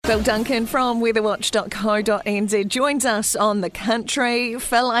Phil Duncan from weatherwatch.co.nz joins us on the country.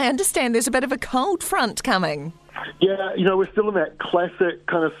 Phil, I understand there's a bit of a cold front coming. Yeah, we're still in that classic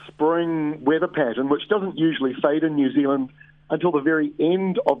kind of spring weather pattern, which doesn't usually fade in New Zealand until the very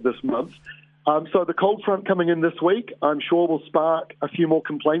end of this month. So the cold front coming in this week, I'm sure will spark a few more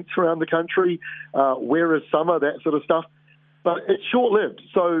complaints around the country. Where is summer, that sort of stuff. But it's short-lived.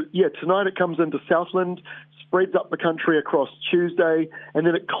 So, yeah, tonight it comes into Southland, spreads up the country across Tuesday, and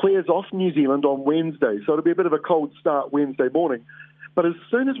then it clears off New Zealand on Wednesday. So it'll be a bit of a cold start Wednesday morning. But as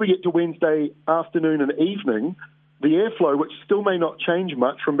soon as we get to Wednesday afternoon and evening, the airflow, which still may not change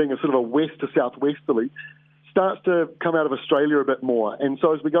much from being a sort of a west to southwesterly, starts to come out of Australia a bit more. And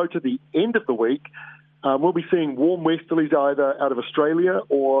so as we go to the end of the week, we'll be seeing warm westerlies either out of Australia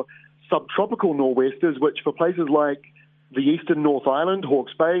or subtropical nor'westers, which for places like the eastern North Island,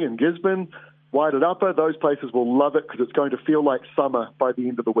 Hawke's Bay and Gisborne, Waited Upper, those places will love it because it's going to feel like summer by the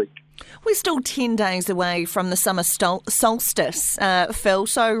end of the week. We're still 10 days away from the summer solstice, Phil,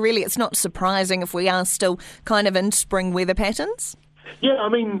 so really it's not surprising if we are still kind of in spring weather patterns. Yeah, I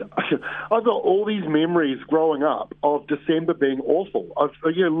mean, I've got all these memories growing up of December being awful. I've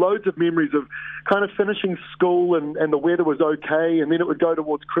loads of memories of kind of finishing school and the weather was okay, and then it would go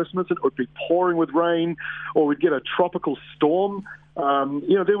towards Christmas and it would be pouring with rain, or we'd get a tropical storm. There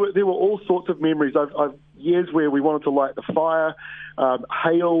were all sorts of memories. I've years where we wanted to light the fire,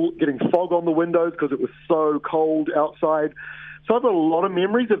 hail, getting fog on the windows because it was so cold outside. So I've got a lot of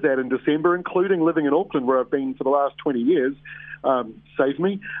memories of that in December, including living in Auckland, where I've been for the last 20 years. Save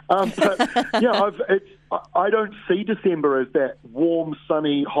me. But yeah, I don't see December as that warm,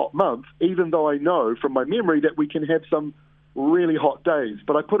 sunny, hot month, even though I know from my memory that we can have some really hot days.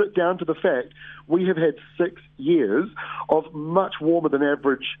 But I put it down to the fact we have had 6 years of much warmer than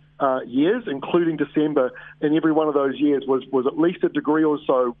average years, including December, and every one of those years was at least a degree or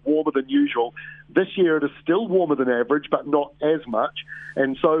so warmer than usual. This year it is still warmer than average, but not as much.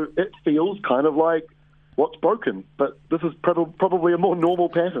 And so it feels kind of like what's broken, but this is probably a more normal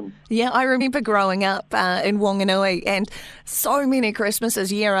pattern. Yeah, I remember growing up in Wanganui, and so many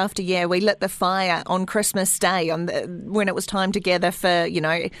Christmases year after year, we lit the fire on Christmas Day when it was time to gather for,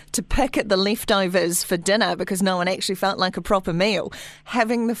 to pick at the leftovers for dinner because no one actually felt like a proper meal.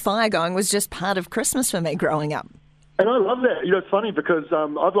 Having the fire going was just part of Christmas for me growing up. And I love that. It's funny because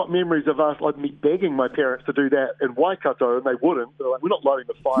I've got memories of me begging my parents to do that in Waikato, and they wouldn't. They're like, we're not lighting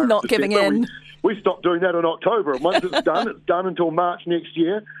the fire. Not giving in. We stopped doing that in October, and once it's done until March next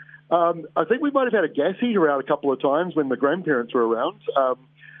year. I think we might have had a gas heater out a couple of times when the grandparents were around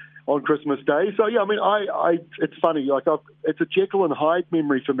on Christmas Day. So, yeah, I mean, it's funny. It's a Jekyll and Hyde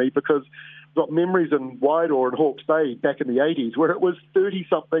memory for me because I've got memories in Waidoor and Hawke's Bay back in the 80s where it was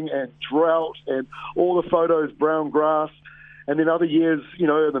 30-something and drought and all the photos, brown grass. And then other years, in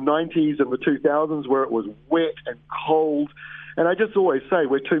the 90s and the 2000s where it was wet and cold. And I just always say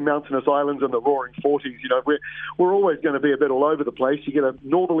we're two mountainous islands in the roaring 40s. We're always going to be a bit all over the place. You get a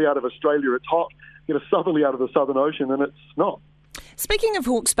northerly out of Australia, it's hot. You get a southerly out of the Southern Ocean, and it's not. Speaking of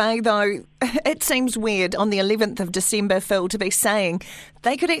Hawke's Bay, though, it seems weird on the 11th of December, Phil, to be saying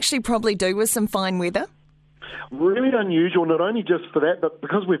they could actually probably do with some fine weather. Really unusual, not only just for that, but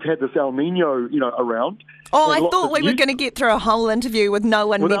because we've had this El Nino, around. Oh, I thought we were going to get through a whole interview with no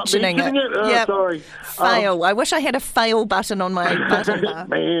one mentioning it. Yep. Sorry. Fail. I wish I had a fail button on my button bar.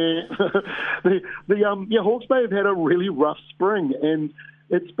 Hawke's Bay have had a really rough spring, and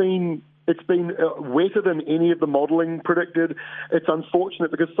it's been wetter than any of the modelling predicted. It's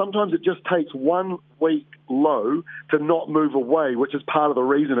unfortunate because sometimes it just takes 1 week low to not move away, which is part of the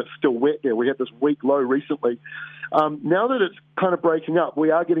reason it's still wet there. We had this week low recently. Now that it's kind of breaking up,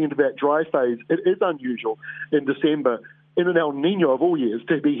 we are getting into that dry phase. It is unusual in December, in an El Nino of all years,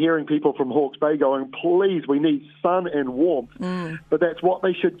 to be hearing people from Hawke's Bay going, please, we need sun and warmth. But that's what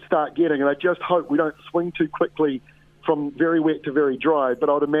they should start getting, and I just hope we don't swing too quickly from very wet to very dry. But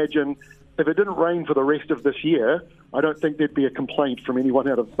I'd imagine if it didn't rain for the rest of this year, I don't think there'd be a complaint from anyone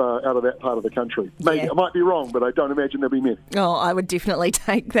out of that part of the country. Maybe I might be wrong, but I don't imagine there'll be many. Oh, I would definitely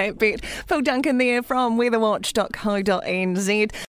take that bet. Phil Duncan there from weatherwatch.co.nz.